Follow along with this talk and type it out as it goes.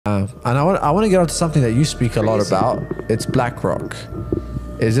And I want to get onto something that you speak a lot about. It's Blackrock.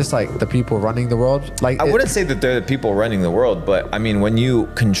 Is this like the people running the world? Like, I wouldn't say that they're the people running the world, but I mean, when you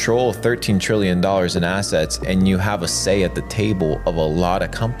control $13 trillion in assets and you have a say at the table of a lot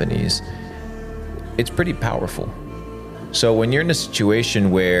of companies, it's pretty powerful. So when you're in a situation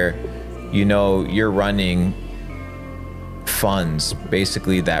where, you know, you're running funds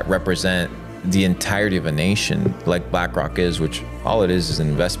basically that represent the entirety of a nation, like Blackrock is, which all it is an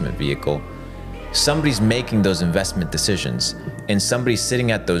investment vehicle. Somebody's making those investment decisions, and somebody's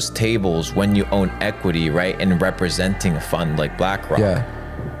sitting at those tables when you own equity, right, and representing a fund like Blackrock.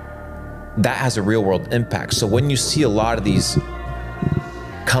 yeah, That has a real world impact. So when you see a lot of these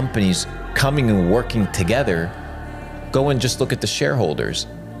companies coming and working together, go and just look at the shareholders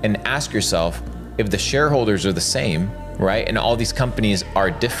and ask yourself, if the shareholders are the same, right, and all these companies are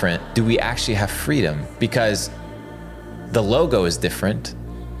different, do we actually have freedom? Because the logo is different,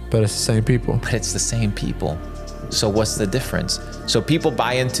 but it's the same people. but it's the same people. So what's the difference? So people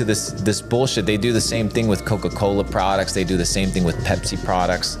buy into this bullshit. They do the same thing with Coca-Cola products. They do the same thing with Pepsi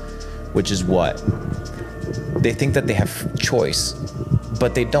products, which is what? They think that they have choice,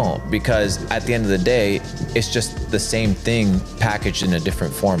 but they don't, because at the end of the day, it's just the same thing packaged in a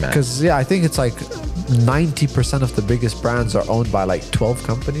different format. Because, yeah, I think it's like 90% of the biggest brands are owned by like 12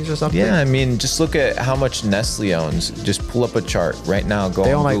 companies or something. Yeah, I mean, just look at how much Nestle owns. Just pull up a chart right now. Go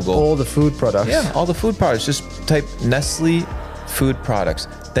They on own Google. like all the food products. Yeah, all the food products. Just type Nestle food products.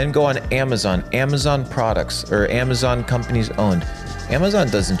 Then go on Amazon. Amazon products or Amazon companies owned. Amazon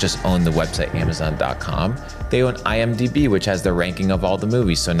doesn't just own the website Amazon.com. They own IMDb, which has the ranking of all the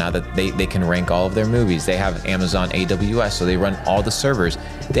movies. So now that they can rank all of their movies. They have Amazon AWS, so they run all the servers.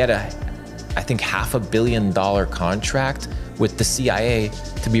 They had I think $500 million contract with the CIA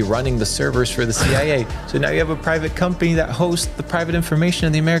to be running the servers for the CIA. So now you have a private company that hosts the private information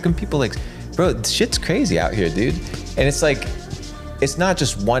of the American people. Like, bro, shit's crazy out here, dude. And it's like, it's not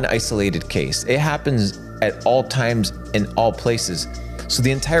just one isolated case. It happens at all times in all places. So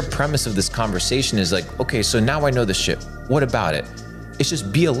the entire premise of this conversation is like, okay, so now I know this shit. What about it? It's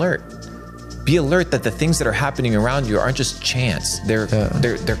just be alert. Be alert that the things that are happening around you aren't just chance. They're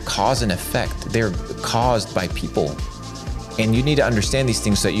cause and effect. They're caused by people. And you need to understand these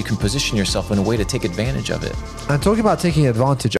things so that you can position yourself in a way to take advantage of it. And talking about taking advantage